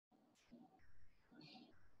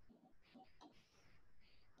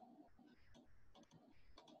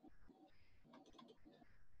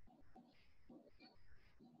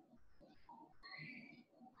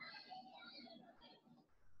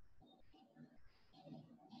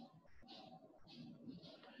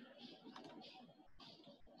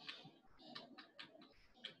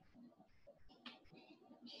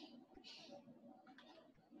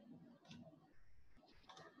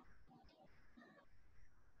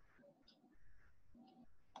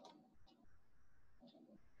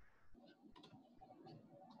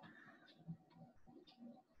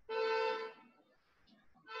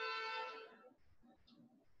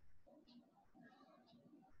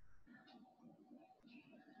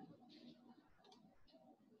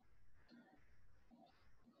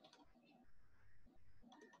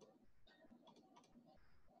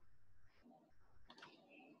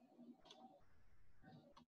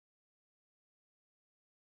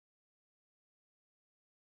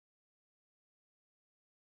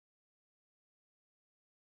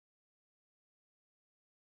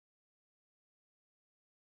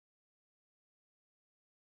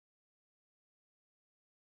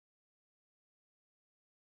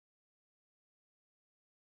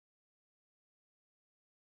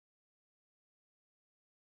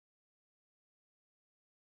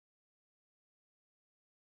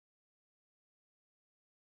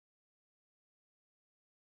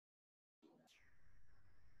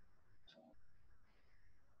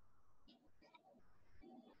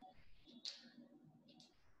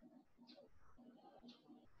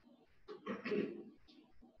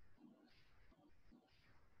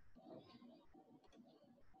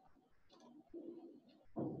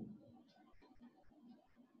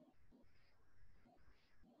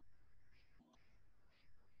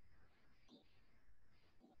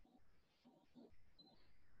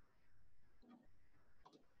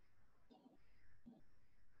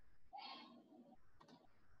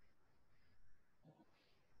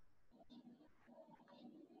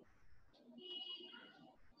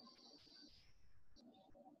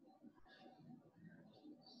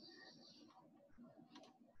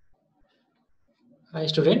Hi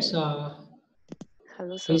students,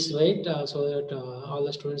 Hello, sir. please wait so that all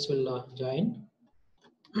the students will join.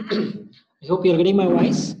 I hope you are getting my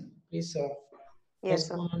voice. Please Yes,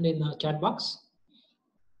 sir. respond in the chat box.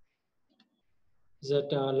 Is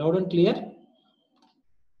that loud and clear?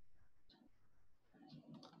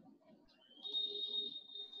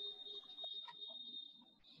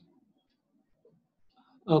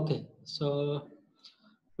 Okay, so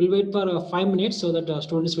we'll wait for 5 minutes so that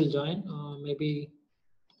students will join. Maybe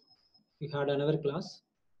we had another class.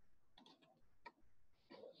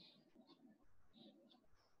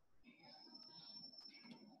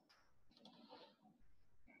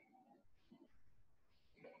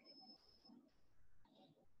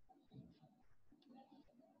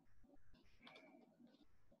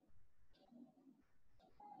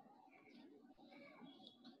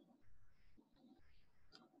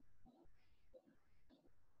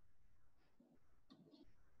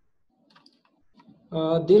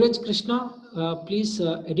 Dheeraj Krishna, please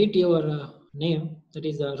edit your name. That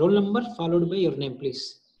is the roll number followed by your name,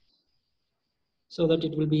 please. So that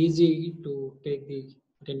it will be easy to take the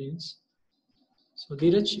attendance. So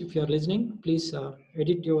Dheeraj, if you are listening, please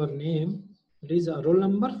edit your name. It is a roll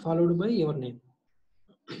number followed by your name.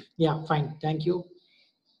 Yeah, fine. Thank you.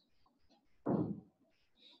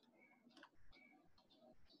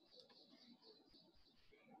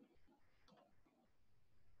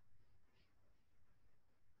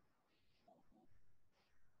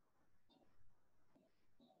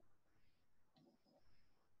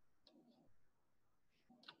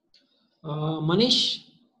 Manish,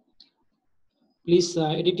 please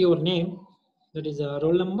edit your name. That is a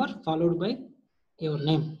roll number followed by your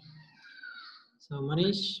name. So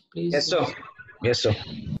Manish, please. Yes, sir. Yes, sir.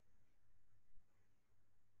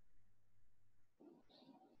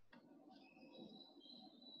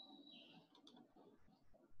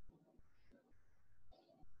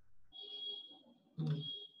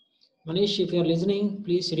 Manish, if you are listening,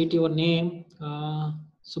 please edit your name.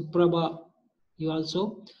 Suprabha, you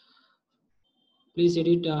also. Please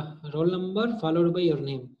edit roll number followed by your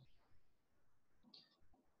name.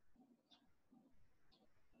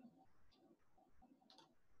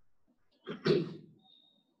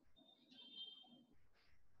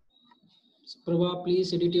 Suprabha,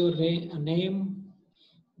 please edit your name.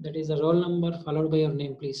 That is a roll number followed by your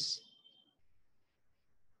name, please.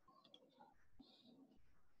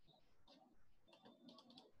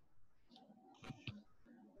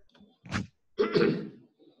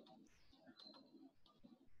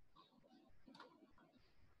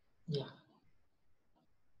 Yeah.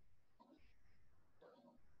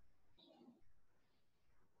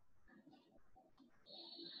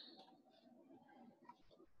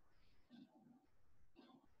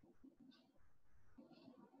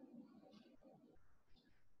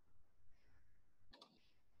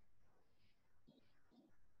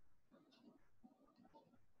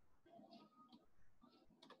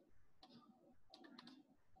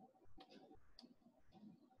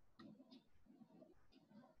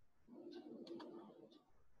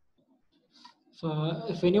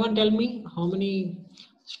 If anyone tell me how many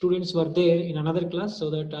students were there in another class so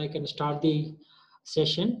that I can start the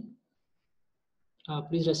session,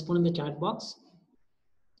 please respond in the chat box.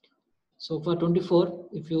 So for 24,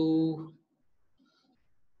 if you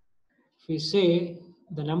say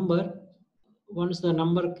the number, once the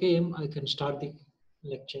number came, I can start the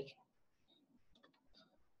lecture.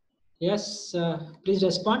 Yes, please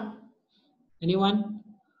respond. Anyone?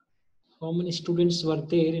 How many students were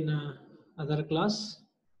there in other class?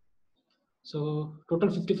 So total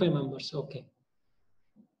 55 members. Okay.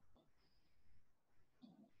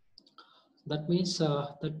 That means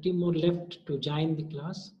 30 more left to join the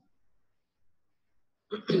class.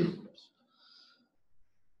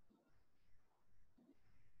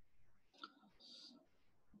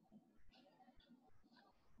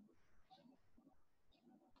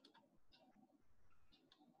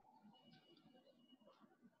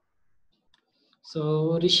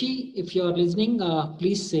 So Rishi, if you are listening,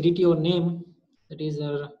 please edit your name. That is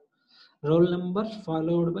a roll number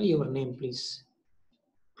followed by your name, please.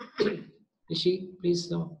 Rishi,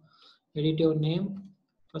 please edit your name.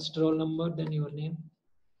 First roll number, then your name.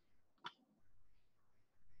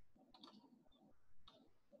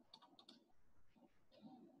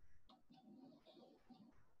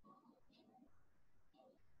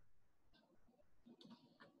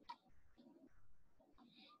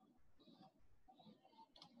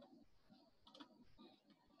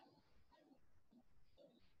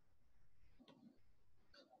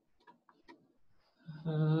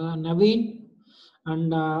 Naveen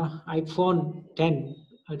and iPhone 10.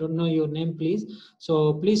 I don't know your name, please.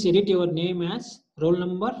 So please edit your name as roll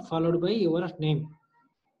number followed by your name.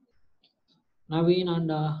 Naveen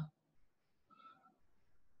and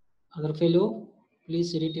other fellow,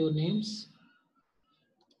 please edit your names.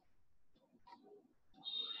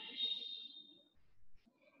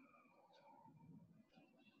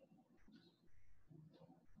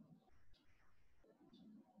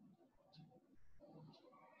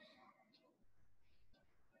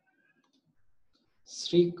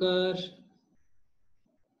 Srikar.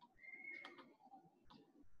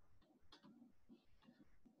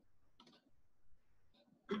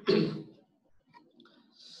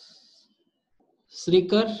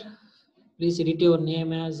 Srikar, please edit your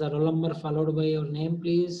name as a roll number followed by your name,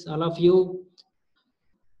 please. All of you.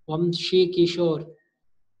 Vamshi Kishore,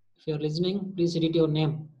 if you are listening, please edit your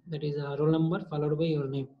name. That is a roll number followed by your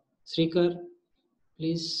name. Srikar,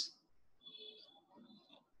 please.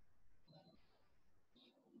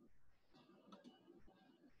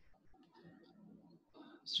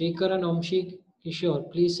 Srikar and Vamshi Kishore,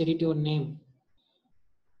 please edit your name.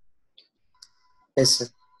 Yes, sir.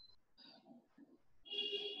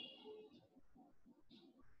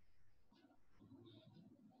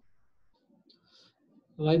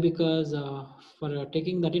 Why? Because for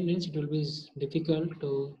taking the attendance, it will be difficult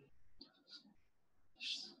to.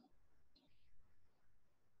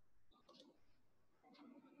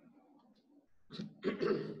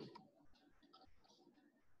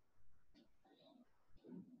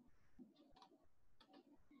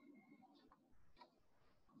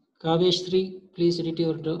 Kaveshri, please edit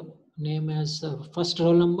your name as first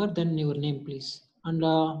roll number, then your name, please. And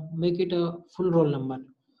make it a full roll number.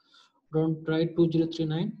 Don't write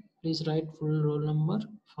 2039. Please write full roll number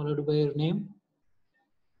followed by your name.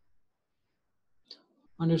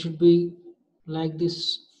 And it should be like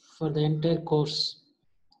this for the entire course.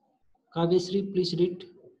 Kaveshri, please edit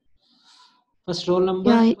first roll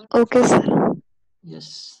number. Yeah, okay, sir.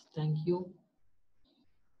 Yes, thank you.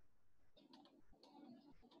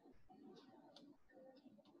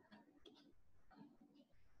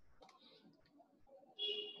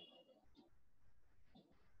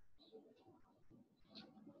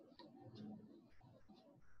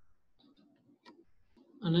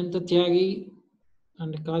 Ananta Tyagi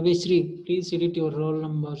and Kaveshri, please edit your roll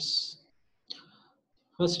numbers.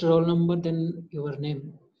 First roll number, then your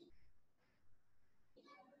name.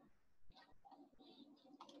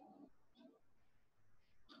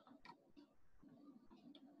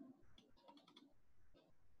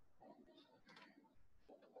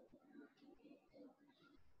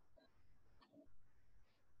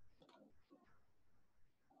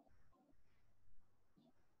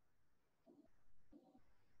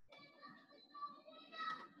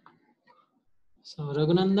 So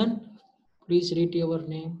Raghunandan, please read your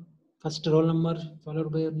name. First roll number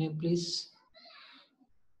followed by your name, please.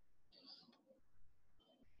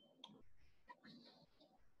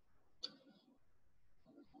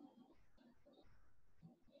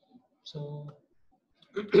 So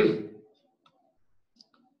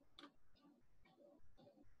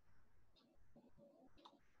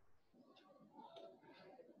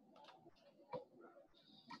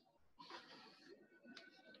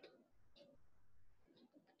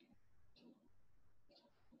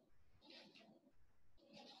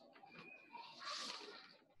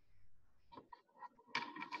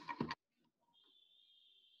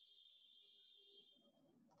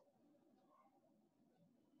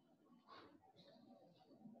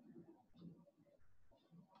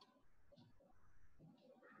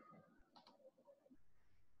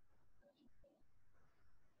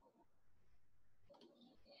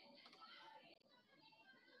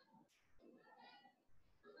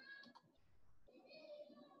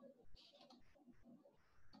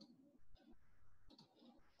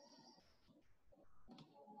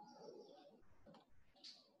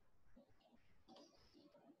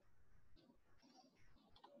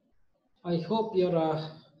I hope you're.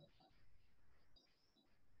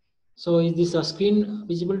 So is this a screen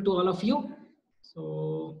visible to all of you?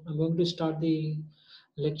 So I'm going to start the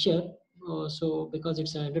lecture. So because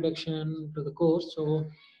it's an introduction to the course, so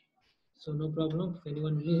no problem if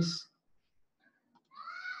anyone miss.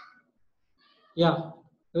 Yeah,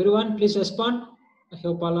 everyone, please respond. I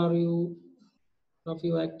hope all of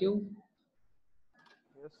you active.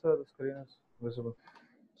 Yes, sir. The screen is visible.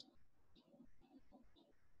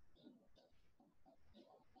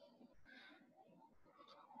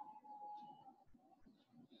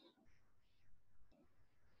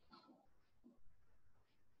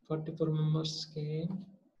 $44 members came.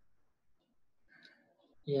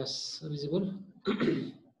 Yes, visible.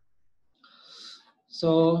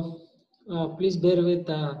 So please bear with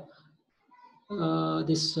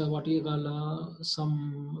this what you call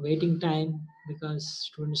some waiting time, because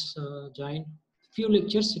students join few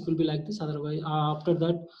lectures. It will be like this. Otherwise, after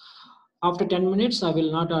that, after 10 minutes, I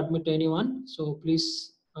will not admit anyone. So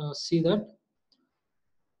please see that.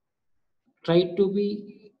 Try to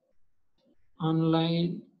be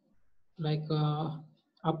online like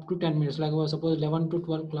up to 10 minutes. Like suppose 11 to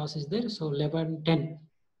 12 class is there. So 11, 10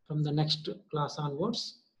 from the next class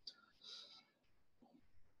onwards.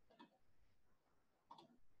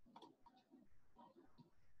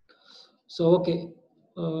 So okay,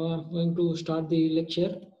 I'm going to start the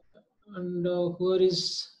lecture, and whoever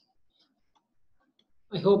is,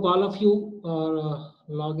 I hope all of you are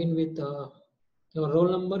log in with your roll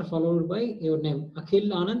number followed by your name.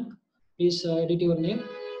 Akhil Anand, please edit your name.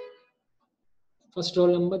 First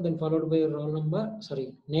roll number, then followed by your roll number.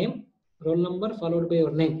 Sorry, name, roll number followed by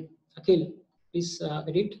your name. Akhil, please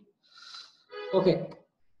edit. Okay.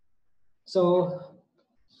 So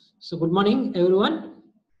good morning, everyone.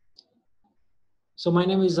 So my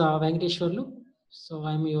name is Venkateshwarlu. So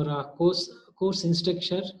I'm your course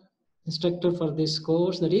instructor for this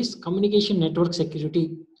course, that is Communication Network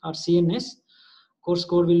Security, or CNS. Course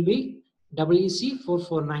code will be WEC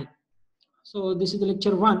 449. So this is the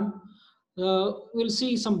lecture 1. We'll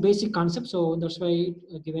see some basic concepts. So that's why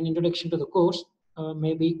I give an introduction to the course.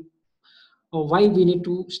 Maybe why we need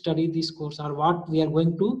to study this course, or what we are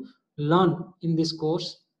going to learn in this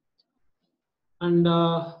course. And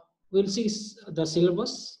we'll see the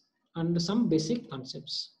syllabus and some basic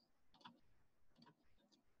concepts.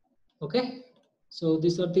 Okay, so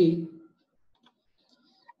these are the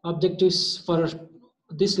objectives for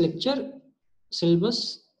this lecture.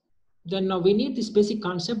 Syllabus. Then we need this basic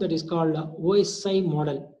concept that is called OSI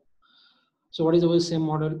model. So what is OSI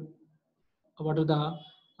model? What are the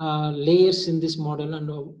layers in this model, and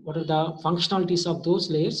what are the functionalities of those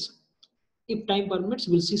layers? If time permits,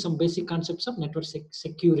 we'll see some basic concepts of network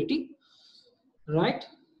security. Right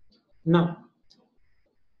now,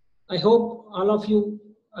 I hope all of you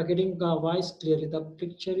are getting the voice clearly. The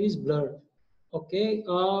picture is blurred. Okay.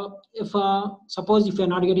 If suppose if you're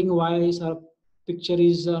not getting voice, or picture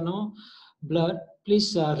is no blurred,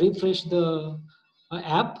 please refresh the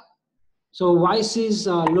app. So voice is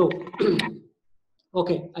low.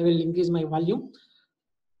 Okay, I will increase my volume.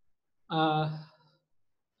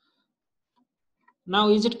 Now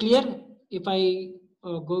is it clear if I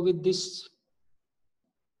go with this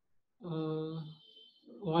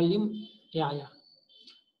volume? Yeah.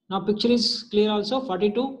 Now picture is clear also.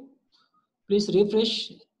 42. Please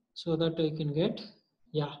refresh so that I can get.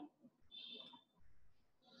 Yeah.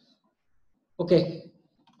 Okay.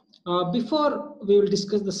 Before we will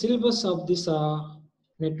discuss the syllabus of this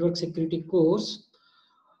network security course,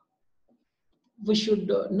 we should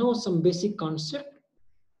know some basic concept,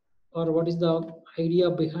 or what is the idea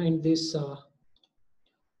behind this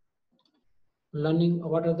learning.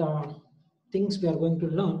 What are the things we are going to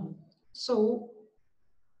learn? So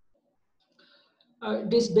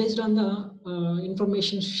it is based on the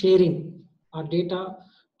information sharing or data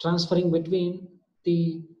transferring between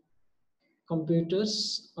the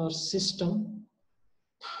computers or system.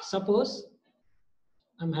 Suppose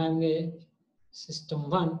I'm having a system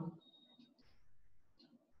 1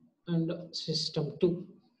 and system 2.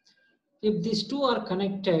 If these two are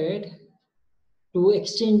connected to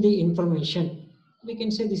exchange the information, we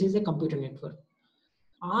can say this is a computer network.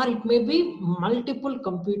 Or it may be multiple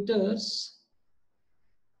computers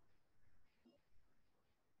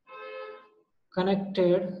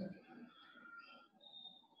connected.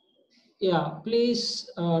 Yeah, please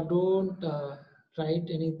don't write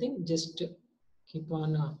anything, just keep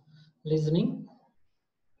on listening.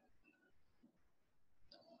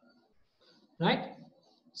 Right?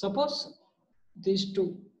 Suppose these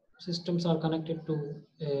two systems are connected to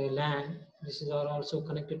a LAN. This is also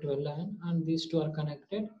connected to a LAN, and these two are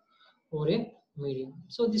connected over a medium.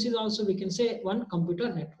 So this is also, we can say, one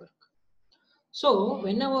computer network. So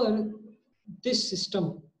whenever this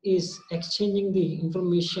system is exchanging the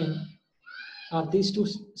information, or these two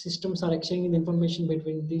systems are exchanging the information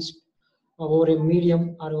between these over a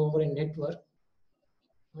medium or over a network,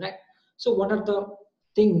 right? So what are the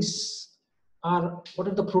things, or what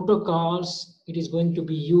are the protocols it is going to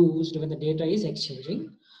be used when the data is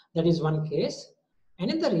exchanging? That is one case.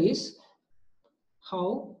 Another is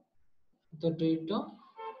how the data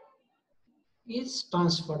is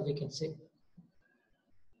transferred, we can say.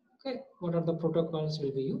 Okay, what are the protocols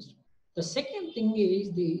will be used? The second thing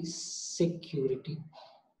is the security.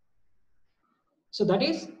 So that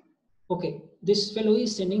is, okay, this fellow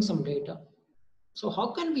is sending some data. So how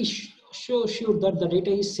can we sure that the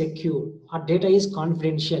data is secure or data is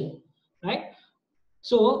confidential, right?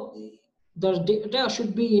 So the data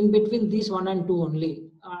should be in between these 1 and 2 only.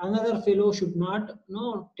 Another fellow should not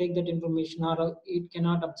take that information, or it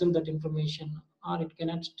cannot observe that information, or it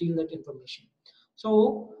cannot steal that information.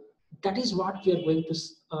 So that is what we are going to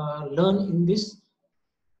learn in this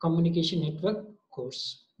communication network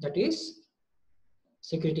course, that is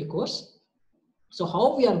security course. So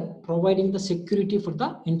how we are providing the security for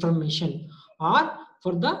the information or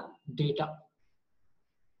for the data.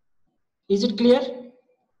 Is it clear?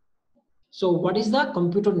 So what is the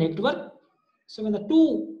computer network? So when the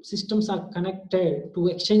two systems are connected to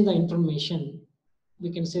exchange the information,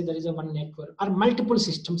 we can say there is a one network, or multiple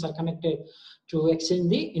systems are connected to exchange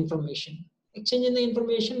the information. Exchanging the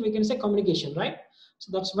information, we can say communication, right?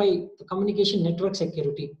 So that's why the communication network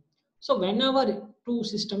security. So whenever two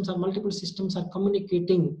systems or multiple systems are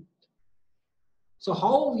communicating, so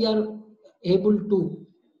how we are able to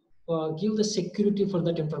give the security for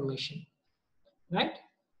that information, right?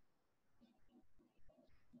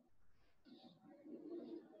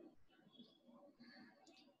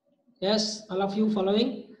 Yes, all of you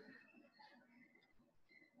following?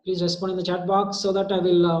 Please respond in the chat box so that I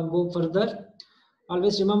will go further.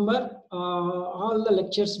 Always remember, all the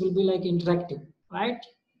lectures will be like interactive, right?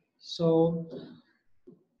 So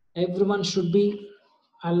everyone should be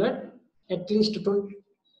alert. At least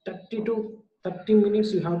 30 to 30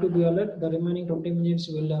 minutes you have to be alert. The remaining 20 minutes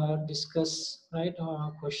we will discuss, right?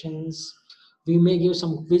 Questions. We may give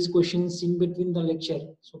some quiz questions in between the lecture.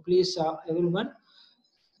 So please, everyone,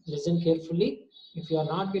 listen carefully. If you are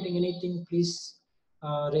not getting anything, please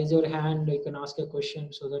raise your hand. You can ask a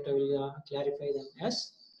question so that I will clarify them.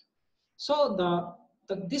 Yes. So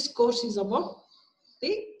this course is about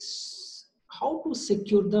how to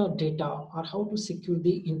secure the data or how to secure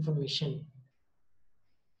the information.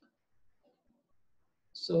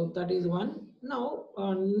 So that is one. Now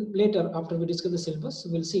later, after we discuss the syllabus,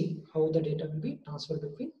 we'll see how the data will be transferred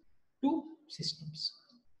between two systems.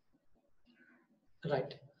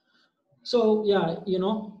 Right. So yeah,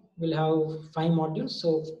 we'll have 5 modules.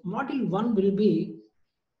 So module 1 will be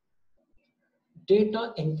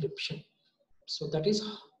data encryption. So that is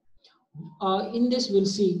in this we'll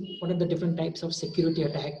see what are the different types of security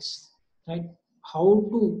attacks, right? How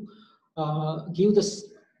to give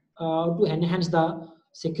this, to enhance the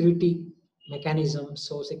security mechanisms.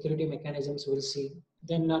 So security mechanisms we'll see.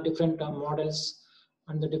 Then different models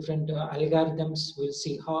and the different algorithms. We'll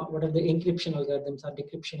see what are the encryption algorithms or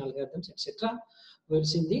decryption algorithms, etc. We'll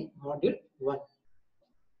see in the module 1.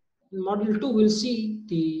 In module 2, we'll see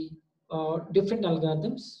the different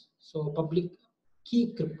algorithms. So public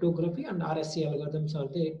key cryptography and RSA algorithms are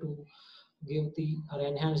there to give the or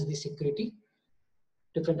enhance the security.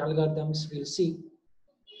 Different algorithms we'll see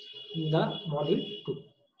in the module 2.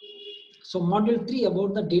 So module 3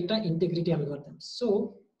 about the data integrity algorithms.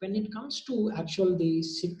 So when it comes to actual the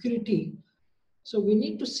security, so we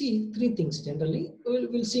need to see 3 things generally.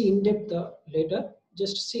 We'll see in depth later.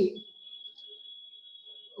 Just see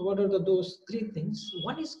what are those 3 things.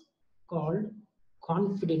 One is called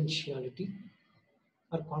confidentiality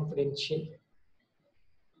or confidential.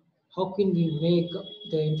 How can we make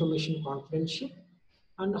the information confidential,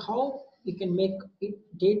 and how we can make it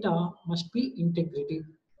data must be integrity.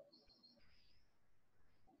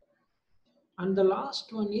 And the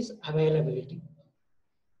last one is availability.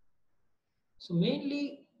 So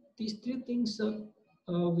mainly these 3 things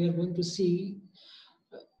we are going to see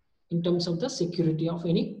in terms of the security of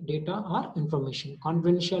any data or information: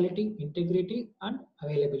 confidentiality, integrity, and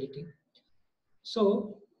availability.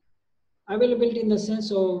 So availability in the sense,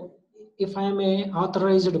 so if I am a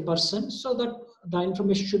authorized person, so that the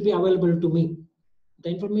information should be available to me. The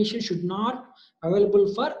information should not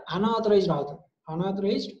available for unauthorized author,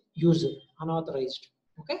 unauthorized user, unauthorized.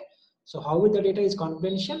 Okay. So how the data is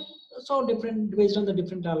confidential? So different based on the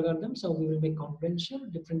different algorithms. So we will make confidential.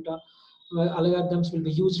 Different algorithms will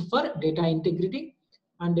be used for data integrity,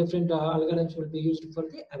 and different algorithms will be used for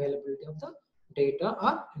the availability of the data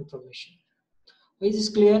or information. Is this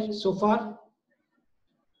clear so far?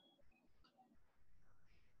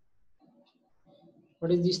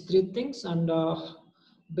 What is these 3 things? And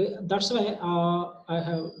that's why I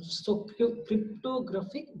have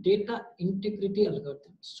cryptographic data integrity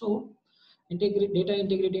algorithm. So data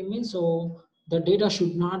integrity means, so the data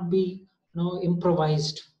should not be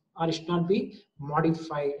improvised, or it should not be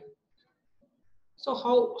modified. So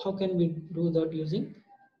how can we do that using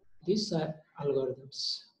these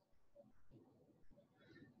algorithms?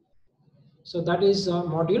 So that is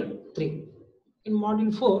module 3. In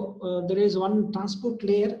module 4, there is one transport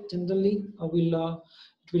layer. Generally,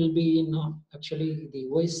 it it will be in actually the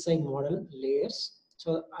OSI model layers.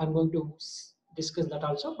 So I'm going to discuss that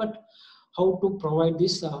also, but how to provide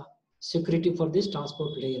this security for this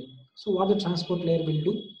transport layer. So what the transport layer will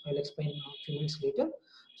do, I'll explain a few minutes later.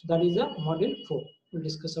 So that is the module 4. We'll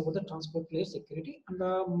discuss about the transport layer security, and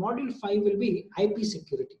module 5 will be IP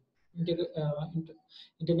security,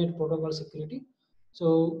 internet protocol security.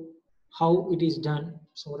 So how it is done,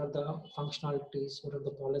 so what are the functionalities, what are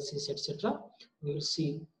the policies, etc. We will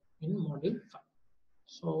see in module 5.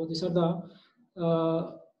 So these are the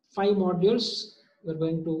 5 modules we're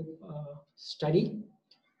going to study.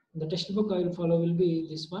 The textbook I will follow will be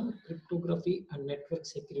this one, Cryptography and Network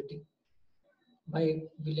Security by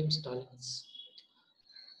William Stallings.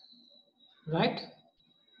 Right?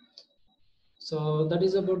 So that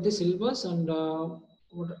is about the syllabus, and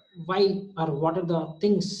why or what are the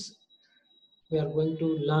things we are going to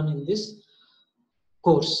learn in this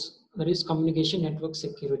course, that is communication network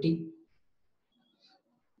security.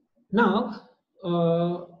 Now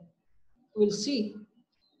we'll see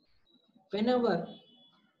whenever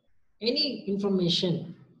any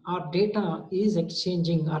information or data is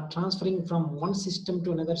exchanging or transferring from one system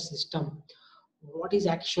to another system, what is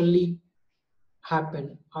actually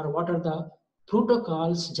happen, or what are the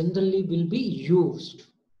protocols generally will be used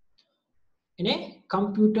in a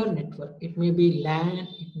computer network. It may be LAN,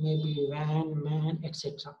 it may be WAN, MAN,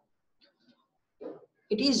 etc.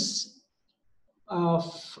 It is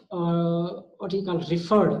what you call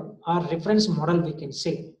referred or reference model, we can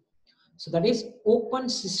say. So that is open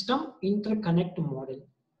system interconnect model.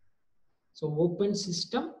 So open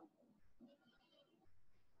system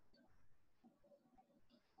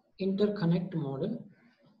interconnect model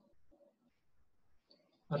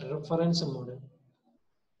or reference model,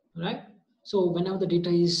 right? So whenever the data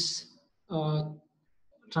is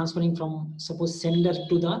transferring from, suppose, sender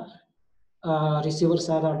to the receiver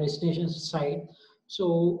side or destination side,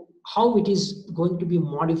 so how it is going to be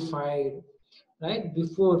modified, right,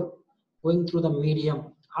 before going through the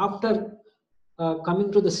medium, after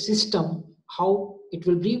coming to the system, how it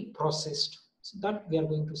will be processed. So that we are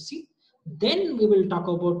going to see. Then we will talk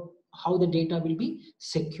about how the data will be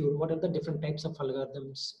secured, what are the different types of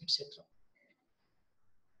algorithms, etc.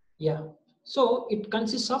 Yeah, so it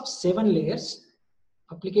consists of 7 layers: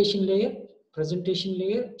 application layer, presentation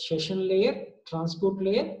layer, session layer, transport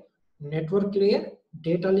layer, network layer,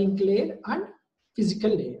 data link layer, and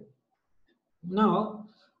physical layer. Now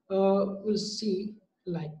we'll see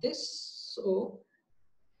like this. So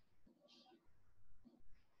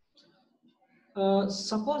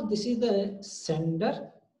suppose this is the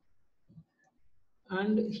sender,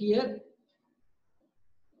 and here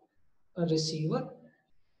a receiver,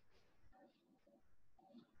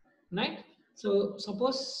 right? So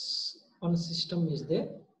suppose one system is there.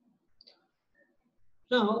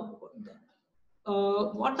 Now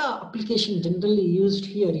what the application generally used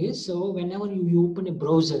here is, so whenever you open a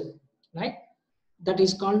browser, right, that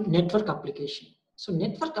is called network application. So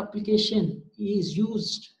network application is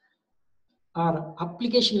used, or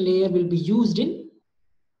application layer will be used in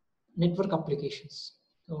network applications.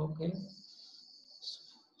 Okay,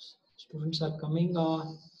 students are coming.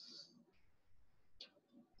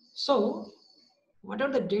 So what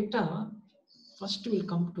are the data first will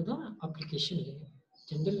come to the application layer.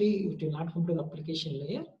 Generally it will not come to the application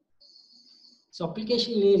layer. So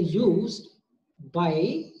application layer used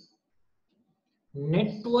by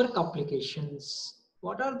network applications.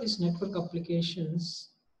 What are these network applications?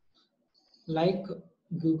 Like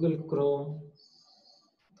Google Chrome,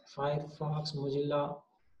 Firefox, Mozilla,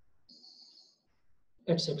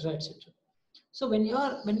 etc., etc. So when we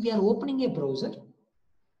are opening a browser,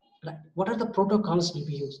 right, what are the protocols will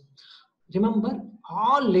be used? Remember,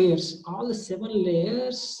 all layers, all the 7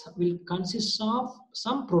 layers will consist of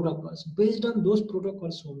some protocols. Based on those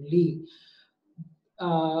protocols only,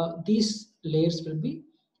 these layers will be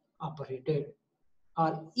operated,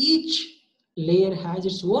 or each layer has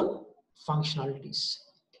its own functionalities,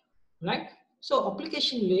 right? So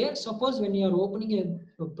application layer, suppose when you are opening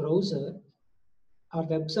a browser or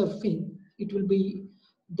web surfing, it will be,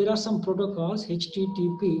 there are some protocols,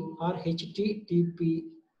 HTTP or HTTPS.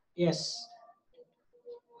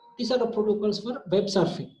 These are the protocols for web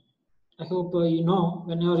surfing. I hope you know,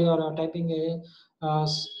 whenever you are typing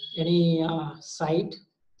any site,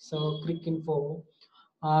 so Cricinfo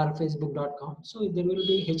or Facebook.com, so there will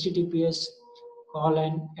be HTTPS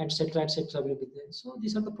colon, etc., etc. will be there. So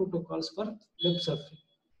these are the protocols for web surfing,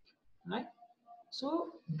 right?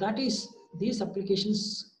 So that is, these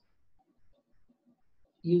applications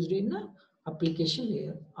used in application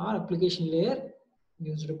layer, or application layer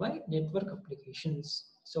used by network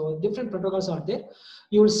applications. So different protocols are there.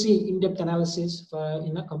 You will see in-depth analysis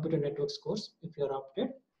in a computer networks course if you are opted.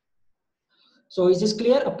 So is this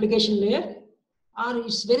clear? Application layer, or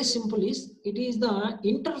it's very simple, is it is the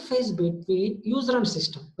interface between user and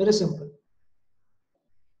system. Very simple.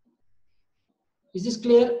 Is this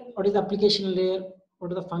clear? What is the application layer?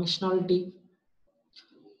 What is the functionality?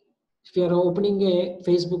 If you are opening a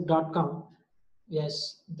facebook.com,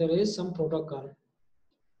 yes, there is some protocol.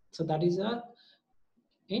 So that is a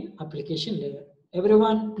in application layer.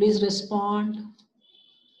 Everyone, please respond.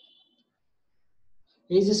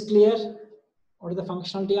 Is this clear? What is the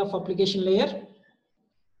functionality of application layer?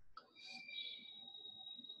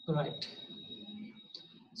 Right.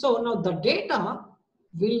 So now the data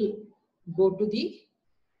will go to the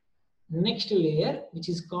next layer, which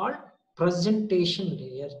is called presentation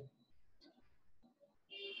layer.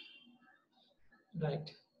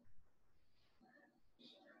 Right.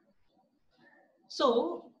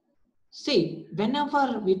 So see,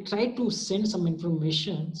 whenever we try to send some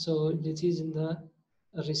information, so this is in the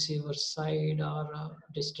receiver side or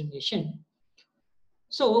destination.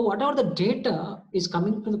 So whatever the data is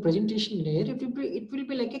coming to the presentation layer, it will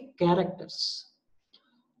be like a characters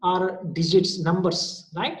or digits,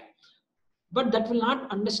 numbers, right? But that will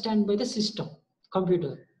not understand by the system,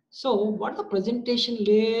 computer. So what the presentation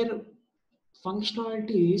layer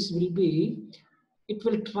functionalities will be, it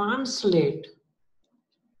will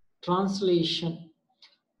translation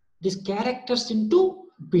these characters into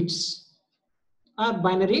bits or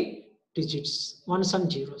binary digits, ones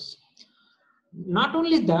and zeros. Not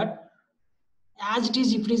only that, as it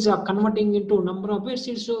is, if it is converting into number of bits,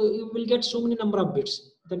 so you will get so many number of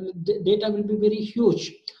bits. Then the data will be very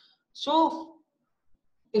huge. So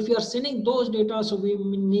if you are sending those data, so we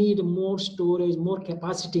need more storage, more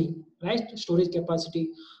capacity, right? Storage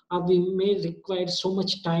capacity, or we may require so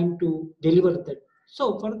much time to deliver that.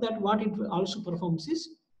 So for that, what it also performs is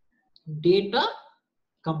data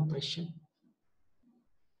compression.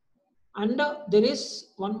 And there is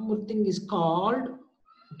one more thing is called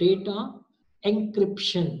data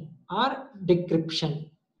encryption or decryption,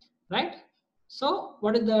 right? So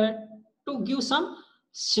what is that? To give some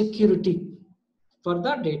security for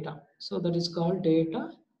the data. So that is called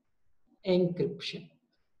data encryption.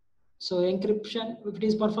 So encryption, if it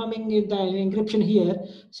is performing the encryption here,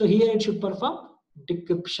 so here it should perform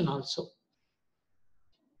decryption also,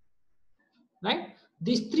 right?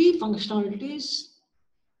 These three functionalities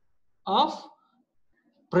of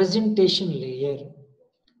presentation layer: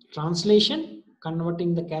 translation,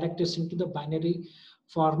 converting the characters into the binary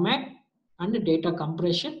format, and data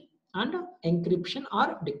compression, and encryption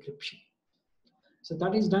or decryption. So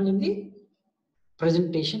that is done in the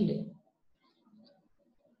presentation layer.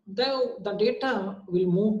 The data will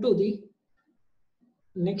move to the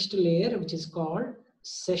next layer, which is called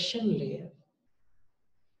session layer.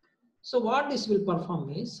 So what this will perform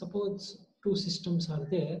is, suppose two systems are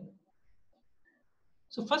there.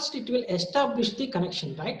 So first it will establish the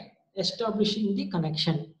connection, right? Establishing the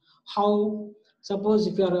connection. How? Suppose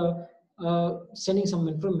if you are sending some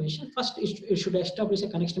information, first it should establish a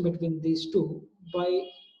connection between these two by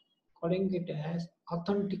calling it as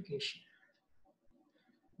authentication.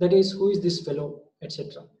 That is, who is this fellow,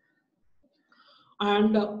 etc.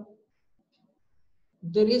 And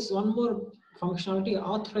there is one more functionality,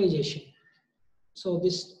 authorization. So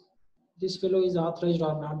this fellow is authorized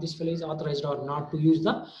or not, this fellow is authorized or not to use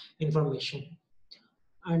the information.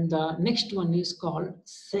 And the next one is called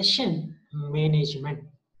session management.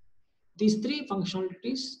 These three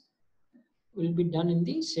functionalities will be done in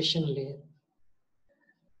the session layer.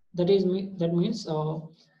 That means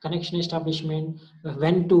connection establishment,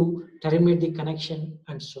 when to terminate the connection,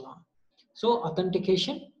 and so on. So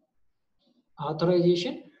authentication,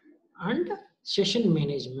 authorization, and session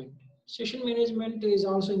management. Session management is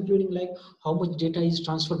also including like how much data is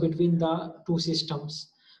transferred between the two systems.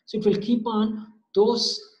 So it will keep on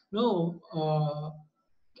those, what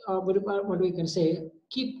we can say,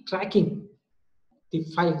 keep tracking the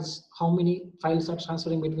files, how many files are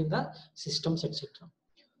transferring between the systems, etc.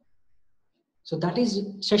 So that is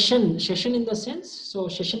session in the sense, so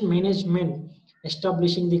session management,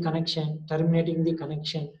 establishing the connection, terminating the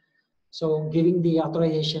connection, so giving the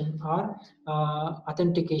authorization or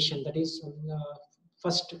authentication. That is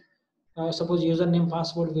first, suppose username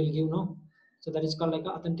password will give, no, so that is called like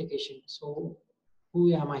authentication. So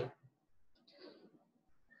who am I?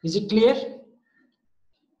 Is it clear?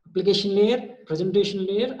 Application layer, presentation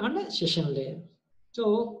layer, and session layer.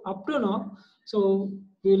 So up to now, so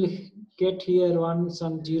we'll get here ones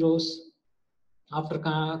and zeros after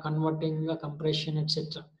converting the compression,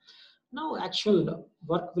 etc. Now actual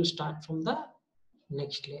work will start from the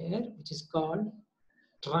next layer, which is called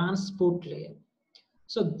transport layer.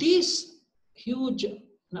 So this huge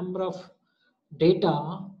number of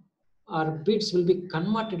data or bits will be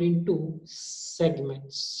converted into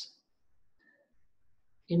segments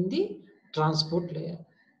in the transport layer.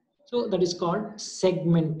 So that is called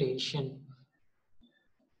segmentation,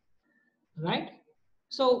 right?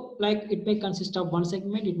 So like it may consist of one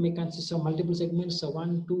segment, it may consist of multiple segments, so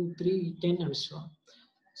 1, 2, 3, 10 and so on.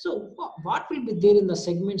 So what will be there in the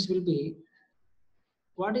segments will be,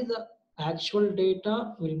 what is the actual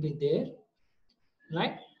data will be there,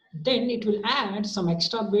 right? Then it will add some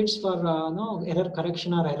extra bits for error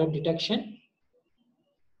correction or error detection.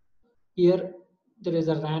 Here there is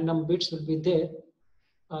a random bits will be there,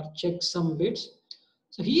 or check some bits.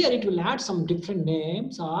 So here it will add some different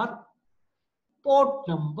names or port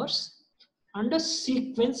numbers and a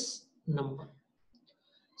sequence number.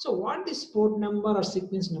 So what this port number or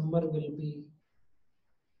sequence number will be?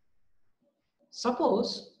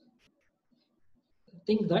 Suppose,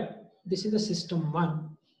 think that this is the system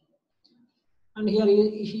 1 and here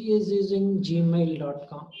he is using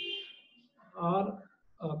gmail.com or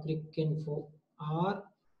ClickInfo or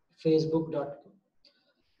facebook.com.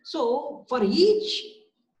 So for each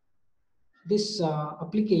this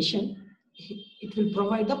application, it will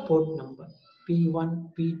provide the port number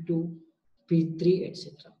P1, P2, P3,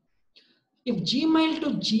 etc. If Gmail to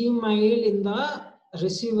Gmail in the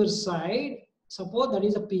receiver side, suppose that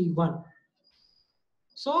is a P1.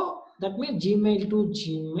 So that means Gmail to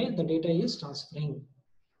Gmail, the data is transferring.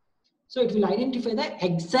 So it will identify the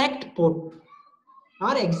exact port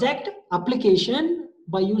or exact application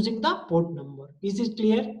by using the port number. Is this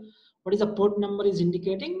clear? What is the port number is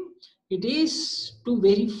indicating? It is to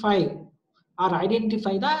verify or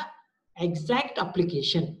identify the exact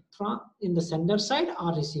application from in the sender side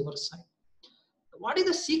or receiver side. What is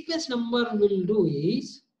the sequence number will do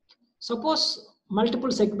is, suppose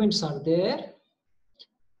multiple segments are there,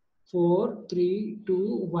 4, 3,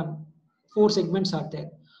 2, 1. 4 segments are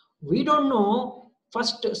there. We don't know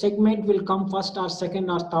first segment will come first or second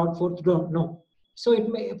or third, fourth, don't know. So it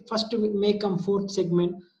may first may come fourth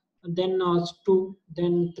segment, then 2,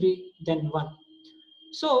 then 3, then 1.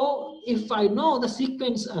 So if I know the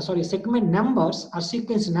sequence, segment numbers or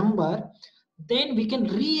sequence number, then we can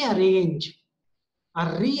rearrange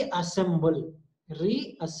or reassemble at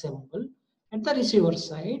the receiver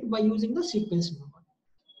side by using the sequence number.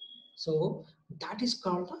 So that is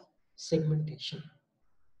called the segmentation.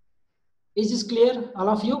 Is this clear, all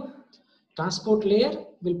of you? Transport layer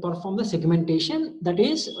will perform the segmentation, that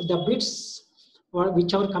is the bits or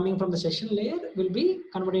whichever coming from the session layer will be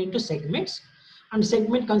converted into segments, and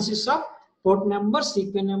segment consists of port number,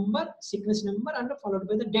 sequence number and followed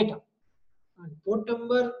by the data. And port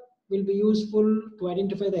number will be useful to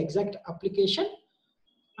identify the exact application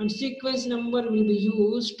and sequence number will be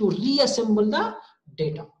used to reassemble the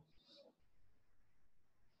data.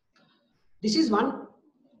 This is one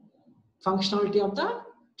functionality of the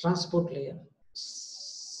transport layer,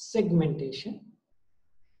 segmentation.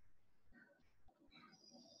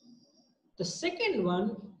 The second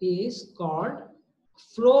one is called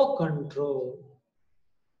flow control.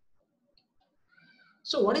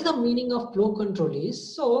 So what is the meaning of flow control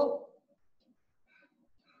is, so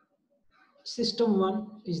system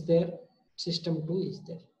 1 is there, system 2 is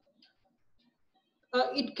there.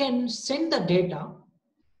 It can send the data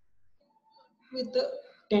with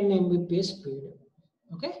 10 Mbps speed,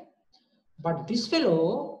 okay? But this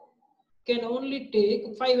fellow can only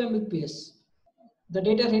take 5 Mbps. The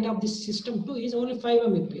data rate of this system 2 is only 5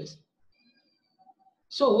 Mbps.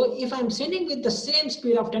 So if I'm sending with the same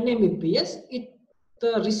speed of 10 Mbps,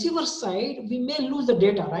 the receiver side, we may lose the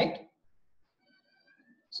data, right?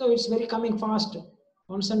 So it's very coming fast.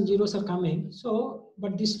 Ones and zeros are coming. So,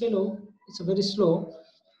 but this fellow, it's a very slow,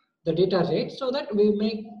 the data rate, so that we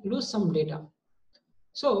may lose some data.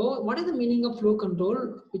 So what is the meaning of flow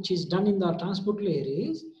control, which is done in the transport layer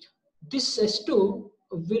is, this S2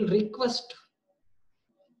 will request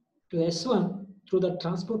to S1 through the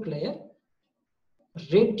transport layer,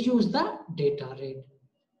 reduce the data rate.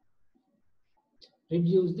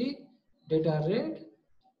 Reduce the data rate.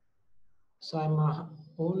 So I'm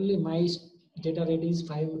only my data rate is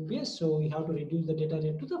 5 Mbps, so we have to reduce the data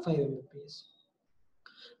rate to the 5 Mbps.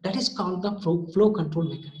 That is called the flow control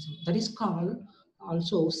mechanism. That is called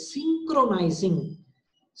also synchronizing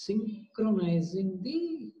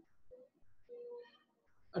the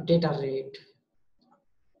data rate,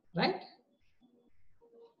 right?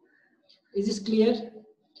 Is this clear?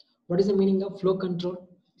 What is the meaning of flow control?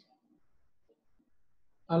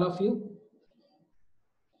 All of you?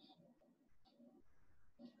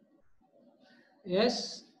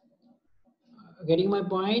 Yes, getting my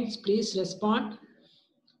points, please respond.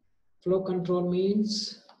 Flow control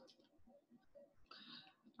means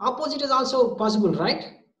opposite is also possible,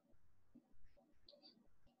 right?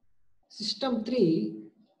 System 3,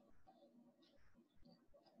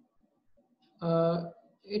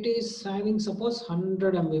 it is having suppose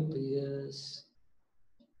 100 Mbps,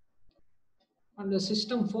 and the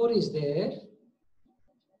system 4 is there.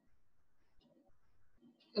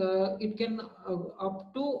 It can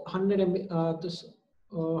up to 100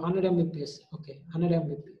 100 Mbps. Okay, 100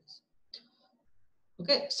 Mbps.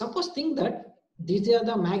 Okay, suppose think that these are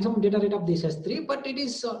the maximum data rate of this S3, but it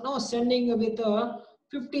is now sending with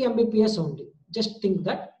 50 Mbps only. Just think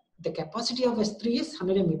that the capacity of S3 is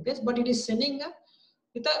 100 Mbps, but it is sending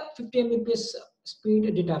with a 50 Mbps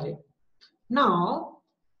speed data rate. Now,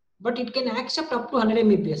 but it can accept up to 100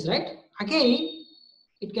 Mbps, right? Again,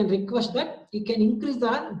 it can request that it can increase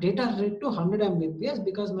the data rate to 100 Mbps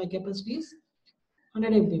because my capacity is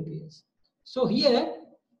 100 Mbps. So here,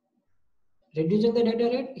 reducing the data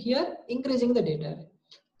rate, here increasing the data rate.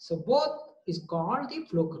 So both is called the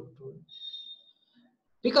flow control.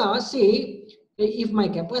 Because see, if my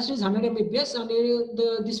capacity is 100 Mbps and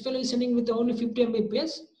this fellow is sending with only 50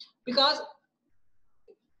 Mbps, because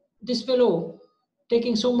this fellow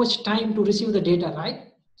taking so much time to receive the data, right?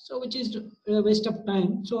 So which is a waste of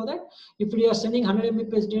time. So that if we are sending 100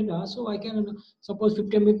 Mbps data, so I can suppose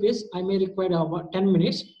 50 Mbps, I may require about 10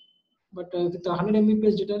 minutes. But with the 100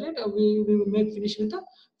 Mbps data rate, we will make finish with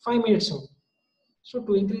 5 minutes only. So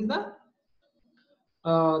to increase the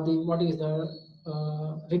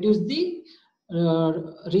reduce the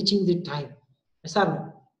reaching the time. Yes or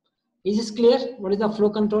no? Is this clear? What is the flow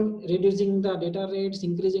control? Reducing the data rates,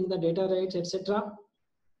 increasing the data rates, etc.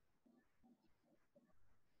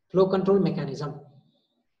 Flow control mechanism.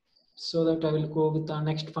 So that I will go with the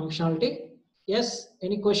next functionality. Yes,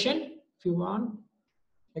 any question? If you want,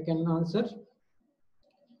 I can answer.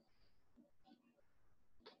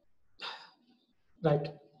 Right.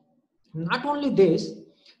 Not only this,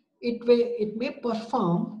 it may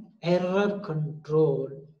perform error control.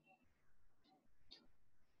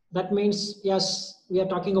 That means, yes, we are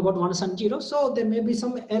talking about ones and zeros, so there may be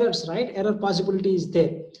some errors, right? Error possibility is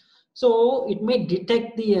there. So it may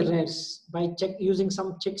detect the errors by using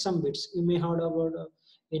some checksum bits. You may heard about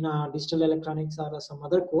in digital electronics or some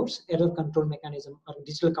other course, error control mechanism or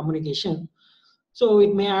digital communication. So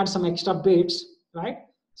it may add some extra bits, right?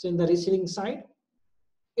 So in the receiving side,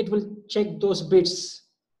 it will check those bits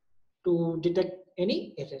to detect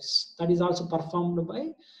any errors. That is also performed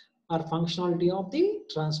by our functionality of the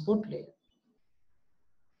transport layer,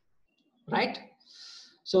 right?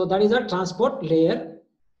 So that is a transport layer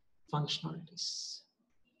functionalities,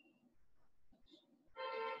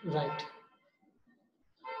 right?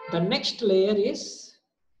 The next layer is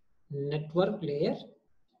network layer.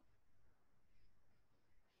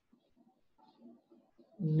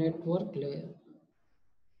 Network layer.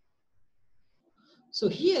 So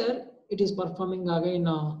here it is performing again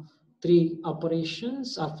 3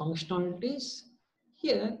 operations or functionalities.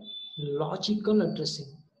 Here, logical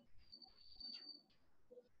addressing.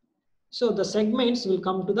 So the segments will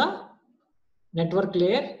come to the network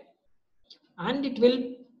layer, and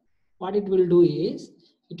what it will do is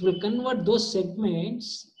it will convert those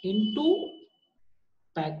segments into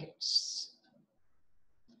packets.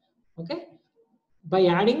 Okay, by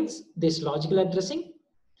adding this logical addressing,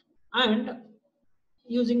 and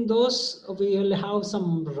using those we will have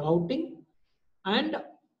some routing and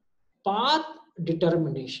path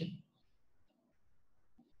determination.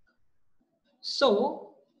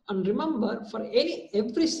 So, and remember, for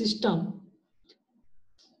every system,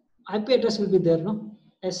 IP address will be there, no?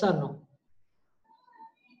 Yes or no?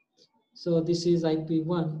 So this is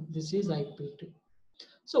IP1, this is IP2.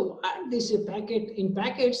 So add this packet in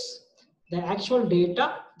packets, the actual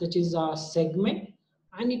data, that is a segment,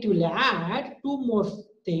 and it will add 2 more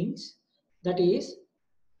things, that is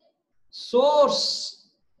source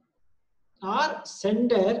or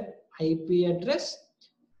sender IP address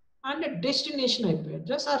and a destination IP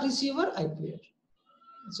address or receiver IP address.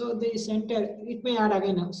 So the center, it may add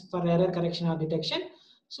again for error correction or detection.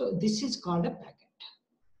 So this is called a packet.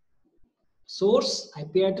 Source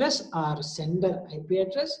IP address or sender IP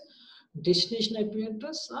address, destination IP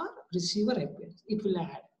address or receiver IP address. It will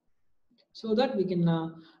add, so that we can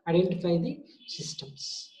identify the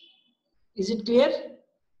systems. Is it clear?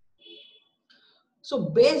 So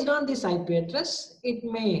based on this IP address, it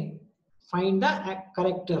may find the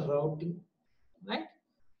correct routing, right?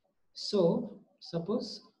 So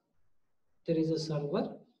suppose there is a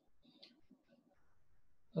server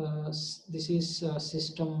this is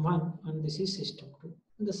system 1 and this is system 2.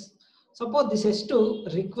 This, suppose this is to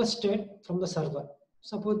requested from the server.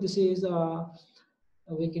 Suppose this is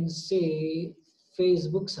we can say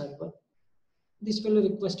Facebook server. This will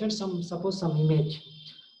requested some, suppose some image.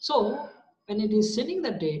 So when it is sending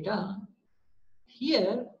the data,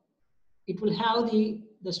 here it will have the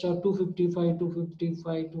star 255,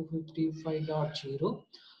 255, 255.0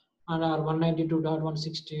 and our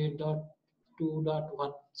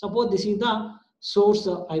 192.168.2.1. Suppose this is the source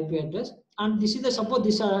IP address, and this is the, suppose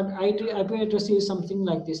this IP address is something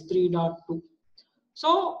like this 3.2.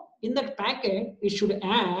 So in that packet, it should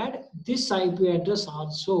add this IP address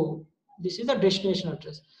also. This is the destination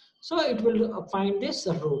address. So it will find this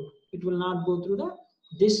route. It will not go through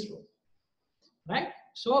this route, right?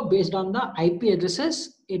 So based on the IP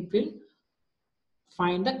addresses, it will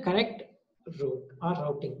find the correct route or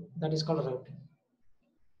routing. That is called routing.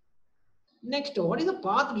 Next, what is the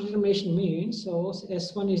path determination means? So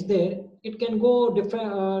S1 is there. It can go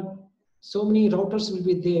different. So many routers will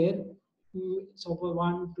be there. So for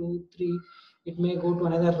 1, 2, 3, it may go to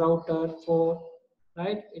another router. 4,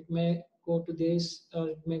 right? It may go to this.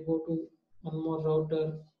 It may go to one more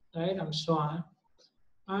router, right? And so on.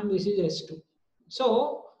 And this is S2.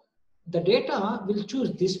 So the data will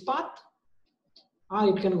choose this path, or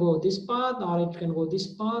it can go this path, or it can go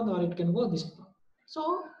this path, or it can go this path.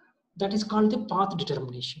 So that is called the path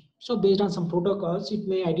determination. So based on some protocols, it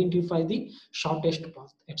may identify the shortest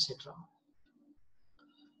path, etc.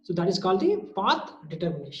 So that is called the path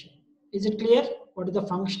determination. Is it clear? What is the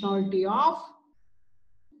functionality of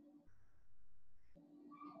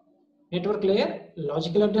network layer?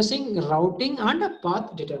 Logical addressing, routing, and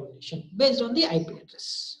path determination based on the IP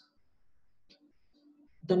address.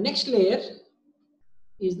 The next layer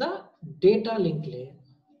is the data link layer.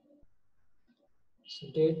 So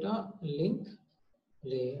data link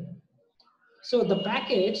layer. So the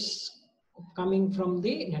packets coming from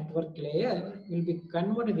the network layer will be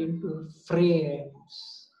converted into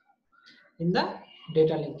frames in the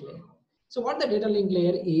data link layer. So what the data link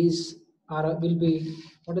layer is, or will be,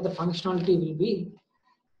 what are the functionality will be,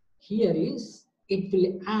 here is, it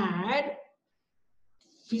will add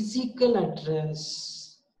physical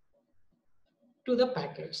address to the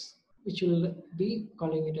packets, which will be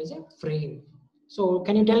calling it as a frame. So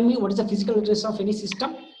can you tell me what is the physical address of any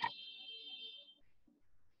system?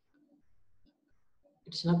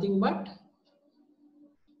 It's nothing but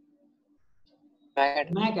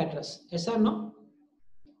MAC address. Yes or no?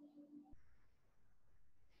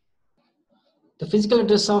 The physical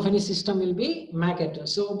address of any system will be MAC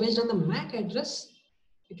address. So based on the MAC address,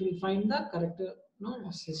 it will find the correct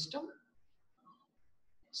system.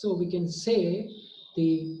 So we can say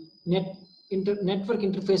the network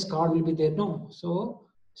interface card will be there. No, so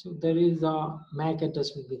there is a MAC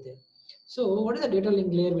address will be there. So what is the data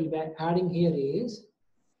link layer will be adding here is,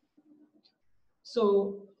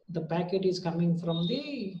 so the packet is coming from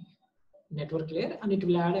the network layer, and it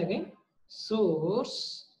will add again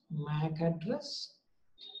source MAC address,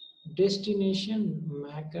 destination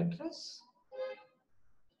MAC address,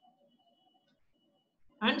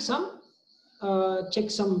 and some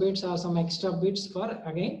check some bits or some extra bits for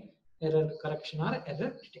again error correction or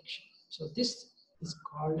error detection. So this is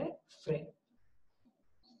called a frame.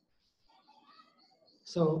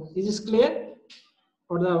 So is this clear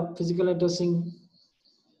for the physical addressing?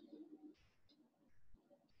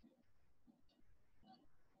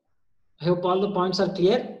 I hope all the points are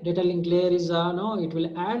clear. Data link layer is no, it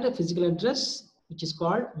will add a physical address which is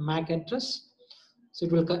called MAC address. So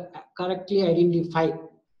it will correctly identify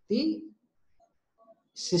the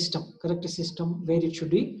system, correct system where it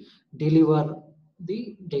should be deliver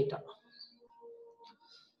the data.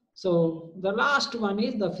 So the last one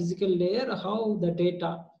is the physical layer, how the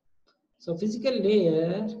data. So physical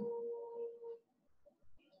layer,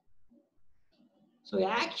 so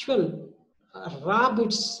actual raw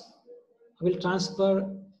bits will transfer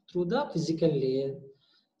through the physical layer.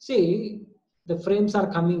 See, the frames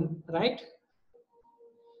are coming, right?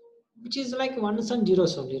 Which is like ones and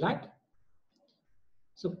zeros only, right?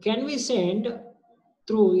 So can we send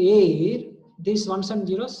through air these ones and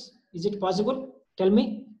zeros? Is it possible? Tell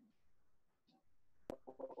me.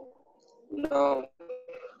 No.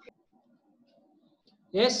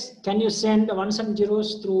 Yes, can you send ones and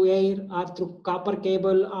zeros through air or through copper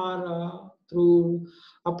cable or through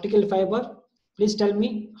optical fiber? Please tell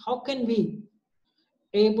me, how can we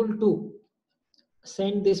able to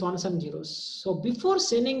send these ones and zeros? So before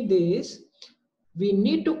sending this, we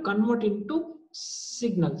need to convert into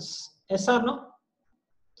signals. Yes or no?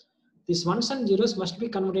 These ones and zeros must be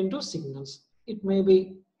converted into signals. It may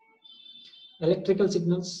be electrical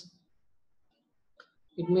signals,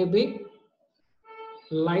 it may be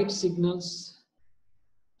light signals,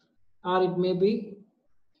 or it may be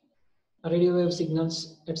radio wave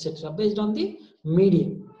signals, etc. based on the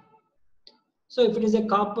medium. So if it is a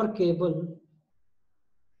copper cable,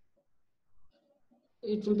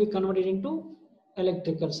 it will be converted into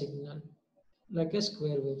electrical signal like a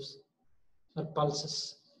square waves or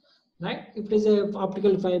pulses, right? If it is a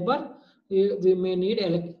optical fiber, we may need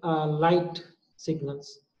light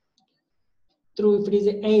signals. Through if it is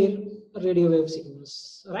a air, radio wave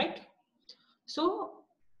signals, right? So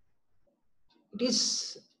it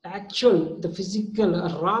is actual, the physical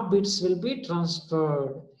raw bits will be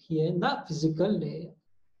transferred here in the physical layer.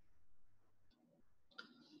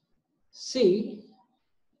 See,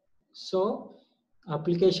 so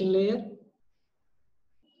application layer,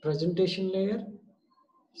 presentation layer,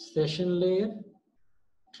 session layer,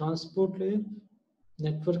 transport layer,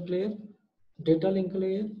 network layer, data link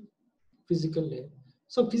layer, physical layer.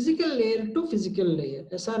 So physical layer to physical layer,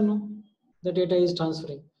 yes or no? The data is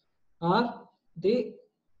transferring, or the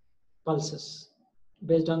pulses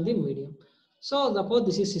based on the medium. So suppose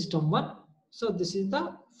this is system 1. So this is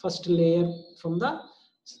the first layer from the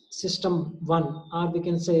system 1, or we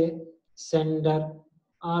can say sender,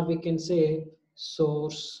 or we can say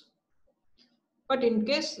source. But in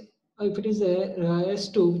case if it is a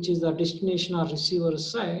S2, which is the destination or receiver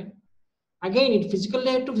side, again it physical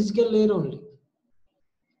layer to physical layer only,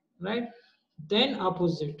 right? Then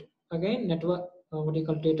opposite, again network, what you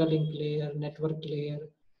call data link layer, network layer,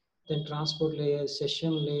 then transport layer,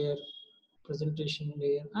 session layer, presentation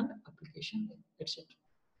layer, and application layer, etc.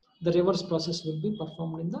 The reverse process will be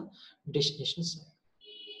performed in the destination side.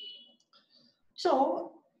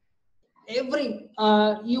 So every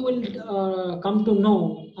you will come to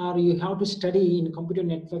know, or you have to study in computer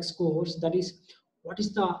networks course, that is what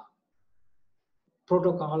is the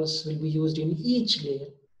protocols will be used in each layer.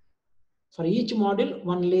 For each module,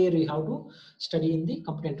 one layer you have to study in the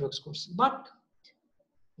computer networks course. But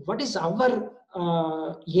what is our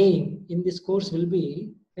aim in this course will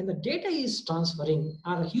be, when the data is transferring,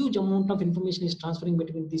 or a huge amount of information is transferring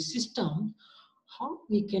between the system, how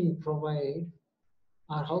we can provide,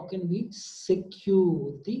 or how can we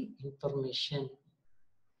secure the information.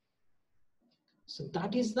 So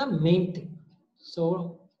that is the main thing.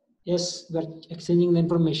 So yes, we are exchanging the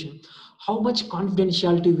information. How much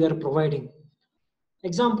confidentiality we are providing?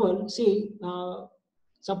 Example, see,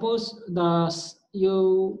 suppose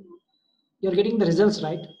you're getting the results,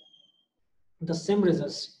 right? The same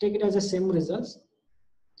results. Take it as a same results.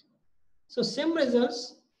 So same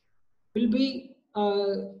results will be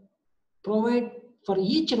provide for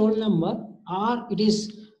each roll number, or it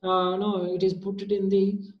is it is put it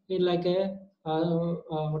in like a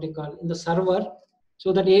what do you call, in the server,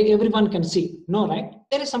 so that everyone can see. No, right?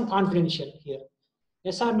 There is some confidential here.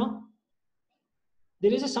 Yes or no?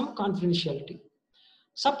 There is some confidentiality.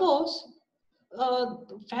 Suppose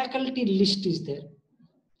faculty list is there.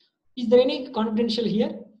 Is there any confidential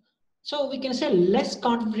here? So we can say less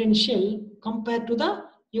confidential compared to the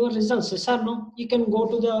your results. Yes or no? You can go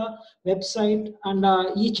to the website, and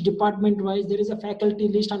each department wise there is a faculty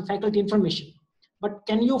list and faculty information. But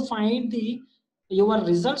can you find your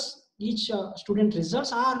results, each student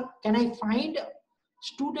results, or can I find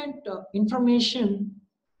student information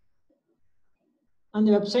on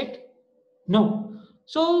the website? No.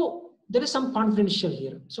 So there is some confidential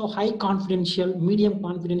here. So high confidential, medium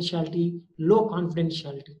confidentiality, low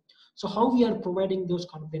confidentiality. So how we are providing those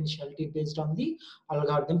confidentiality based on the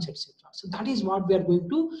algorithms, etc. So that is what we are going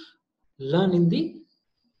to learn in the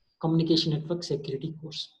communication network security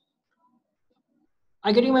course.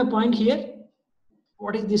 I getting my point here?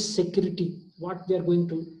 What is this security? What we are going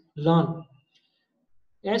to learn?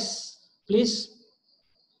 Yes, please.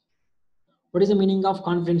 What is the meaning of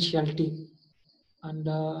confidentiality? And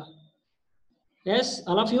yes,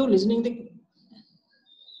 all of you listening,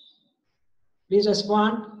 please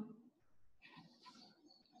respond.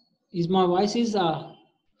 Is my voice is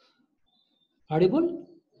audible?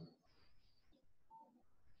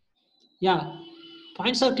 Yeah,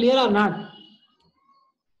 points are clear or not?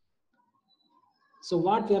 So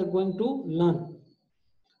what we are going to learn?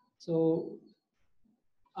 So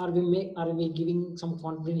are we giving some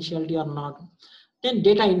confidentiality or not? Then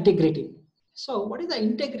data integrity. So what is the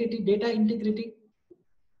integrity? Data integrity.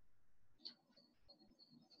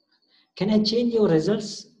 Can I change your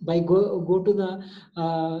results by go to the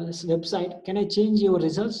website? Can I change your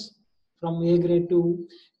results from A grade to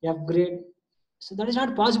F grade? So that is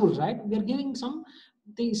not possible, right? We are giving some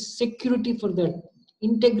the security for that,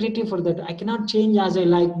 integrity for that. I cannot change as I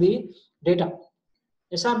like the data.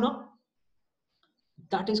 Yes or no?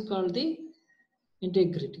 That is called the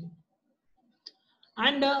integrity.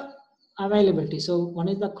 And availability. So one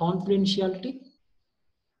is the confidentiality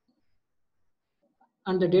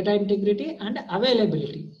and the data integrity and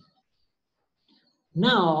availability.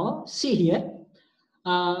 Now see here,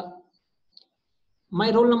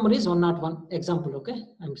 my roll number is 101 example. Okay,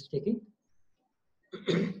 I'm taking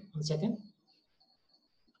 1 second.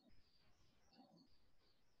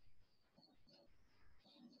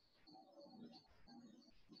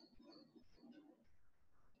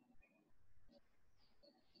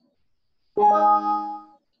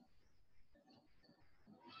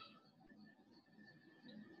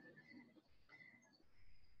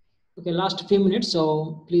 Okay, last few minutes,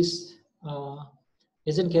 so please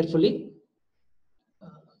listen carefully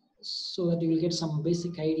so that you will get some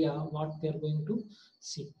basic idea what we are going to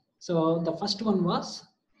see. So the first one was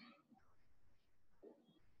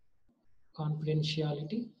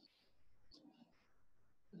confidentiality,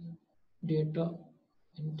 data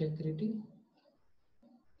integrity,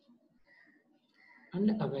 and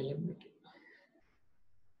availability.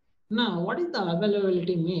 Now, what is the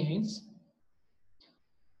availability means?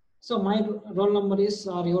 So my roll number is,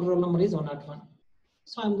 or your roll number is 101.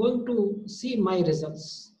 So I'm going to see my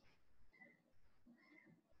results.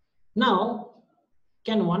 Now,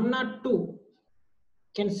 can 102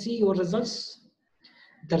 can see your results?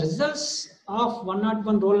 The results of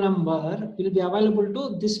 101 roll number will be available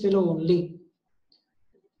to this fellow only.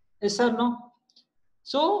 Yes or no?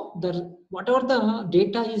 So whatever the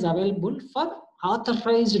data is available for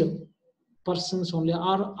authorized persons only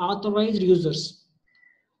or authorized users.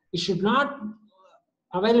 It should not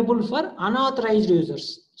available for unauthorized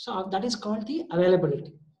users. So that is called the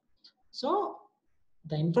availability. So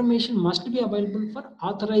the information must be available for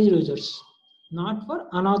authorized users, not for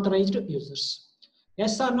unauthorized users.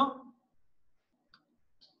 Yes or no?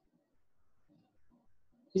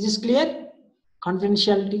 Is this clear?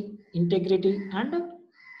 Confidentiality, integrity, and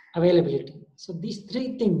availability. So these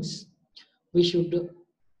three things we should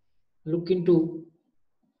look into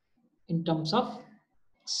in terms of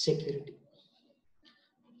security.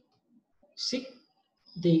 See,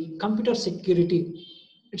 the computer security,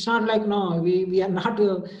 it's not like, no, we are not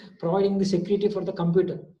providing the security for the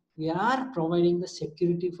computer. We are providing the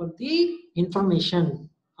security for the information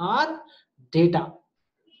or data,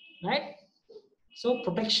 right? So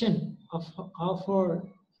protection of our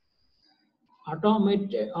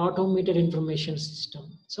automated information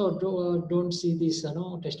system. So don't see this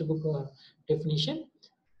textbook definition.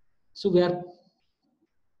 So we are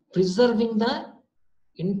preserving the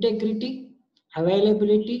integrity,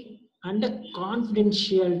 availability, and the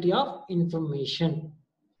confidentiality of information.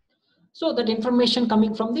 So that information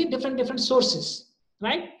coming from the different sources,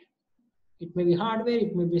 right? It may be hardware,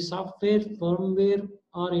 it may be software, firmware,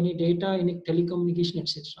 or any data, any telecommunication,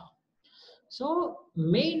 etc. So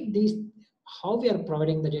these how we are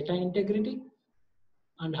providing the data integrity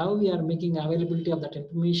and how we are making availability of that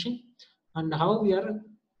information and how we are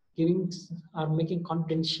giving or making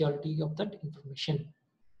confidentiality of that information.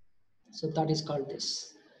 So that is called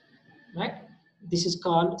this, right? This is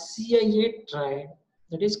called CIA triad,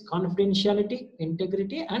 that is confidentiality,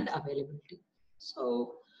 integrity, and availability.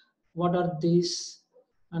 So what are these,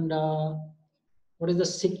 and what is the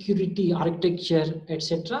security architecture,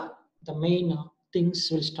 etc. The main things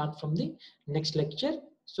will start from the next lecture.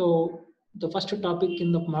 So the first topic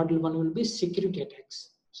in the module 1 will be security attacks.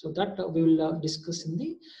 So that we will discuss in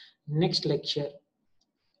the next lecture.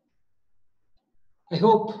 I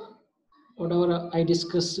hope whatever I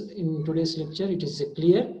discuss in today's lecture, it is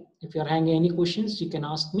clear. If you are having any questions, you can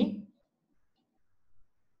ask me.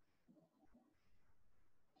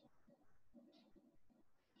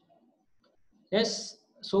 Yes,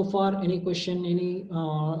 so far any question, any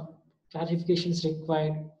clarifications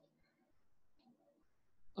required?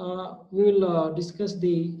 We will discuss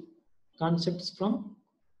the concepts from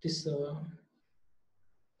this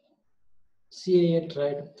CIA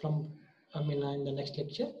triad from, in the next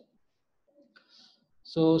lecture.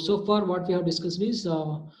 So far what we have discussed is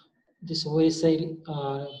this OSI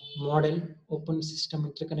model, open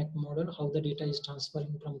system interconnect model, how the data is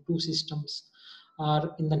transferring from two systems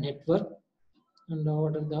or in the network, and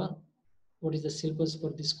what is the syllabus for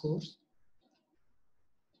this course,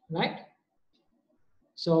 right?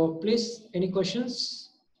 So please, any questions?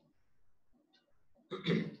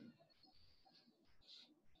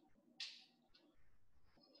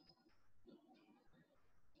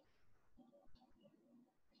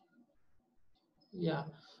 Yeah,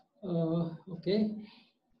 okay.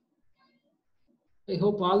 I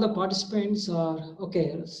hope all the participants are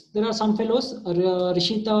okay. There are some fellows,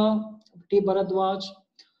 Rishita, T. Bharadwaj,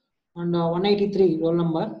 and 183 roll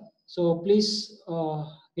number. So please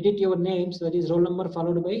edit your names, that is roll number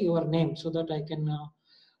followed by your name, so that I can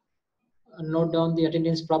note down the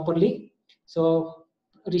attendance properly. So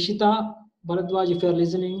Rishita Bharadwaj, if you are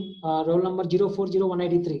listening, roll number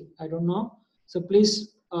 040183, I don't know. So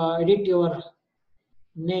please edit your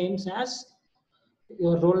names as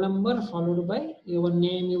your roll number followed by your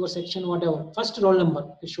name, your section, whatever. First roll number,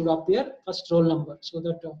 it should appear first roll number, so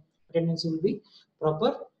that attendance will be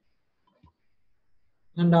proper.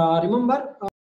 And remember,